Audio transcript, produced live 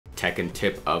Tekken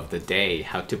tip of the day: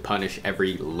 how to punish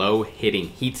every low hitting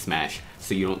heat smash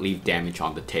so you don't leave damage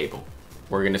on the table.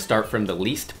 We're going to start from the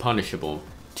least punishable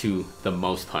to the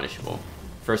most punishable.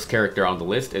 First character on the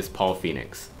list is Paul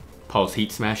Phoenix. Paul's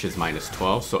heat smash is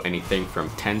 -12, so anything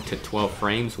from 10 to 12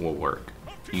 frames will work.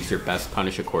 Use your best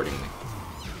punish accordingly.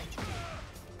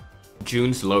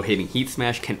 Jun's low hitting heat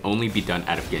smash can only be done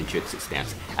out of Genjutsu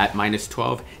stance. At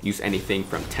 -12, use anything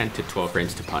from 10 to 12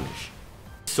 frames to punish.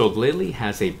 So Lily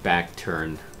has a back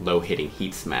turn low hitting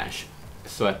heat smash.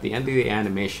 So at the end of the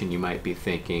animation you might be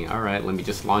thinking, alright, let me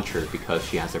just launch her because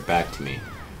she has her back to me.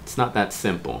 It's not that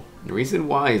simple. The reason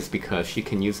why is because she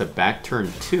can use a back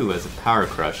turn 2 as a power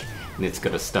crush and it's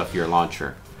gonna stuff your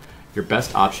launcher. Your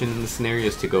best option in this scenario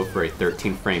is to go for a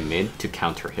 13 frame mid to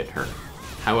counter hit her.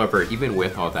 However, even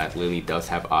with all that, Lily does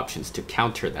have options to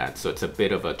counter that, so it's a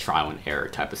bit of a trial and error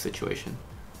type of situation.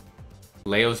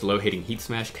 Leo's low hitting heat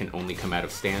smash can only come out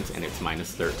of stance and it's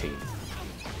 -13.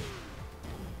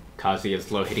 Kazuya's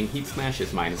low hitting heat smash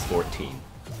is -14.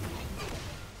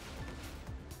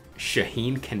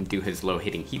 Shaheen can do his low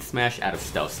hitting heat smash out of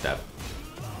stealth step.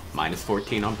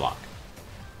 -14 on block.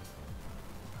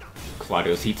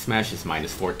 Claudio's heat smash is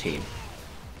 -14.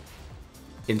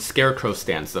 In Scarecrow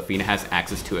stance, Zafina has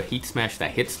access to a heat smash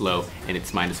that hits low and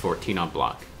it's -14 on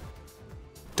block.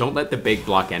 Don't let the big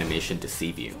block animation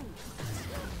deceive you.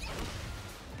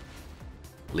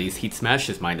 Lee's heat smash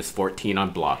is -14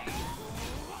 on block.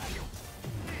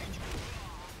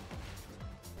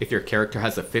 If your character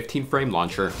has a 15 frame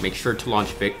launcher, make sure to launch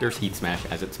Victor's heat smash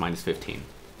as it's -15.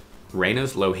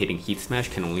 Reyna's low hitting heat smash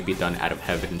can only be done out of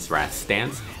Heaven's Wrath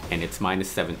stance, and it's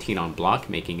 -17 on block,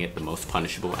 making it the most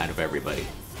punishable out of everybody.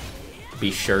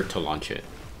 Be sure to launch it.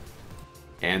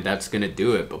 And that's gonna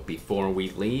do it, but before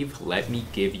we leave, let me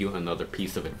give you another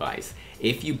piece of advice.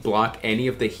 If you block any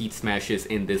of the heat smashes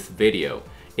in this video,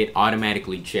 it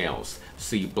automatically jails.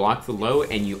 So you block the low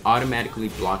and you automatically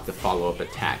block the follow-up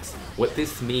attacks. What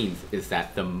this means is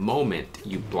that the moment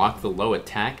you block the low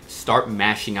attack, start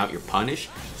mashing out your punish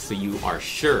so you are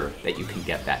sure that you can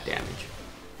get that damage.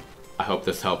 I hope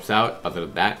this helps out. Other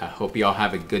than that, I hope you all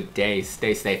have a good day.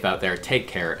 Stay safe out there, take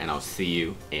care, and I'll see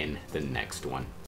you in the next one.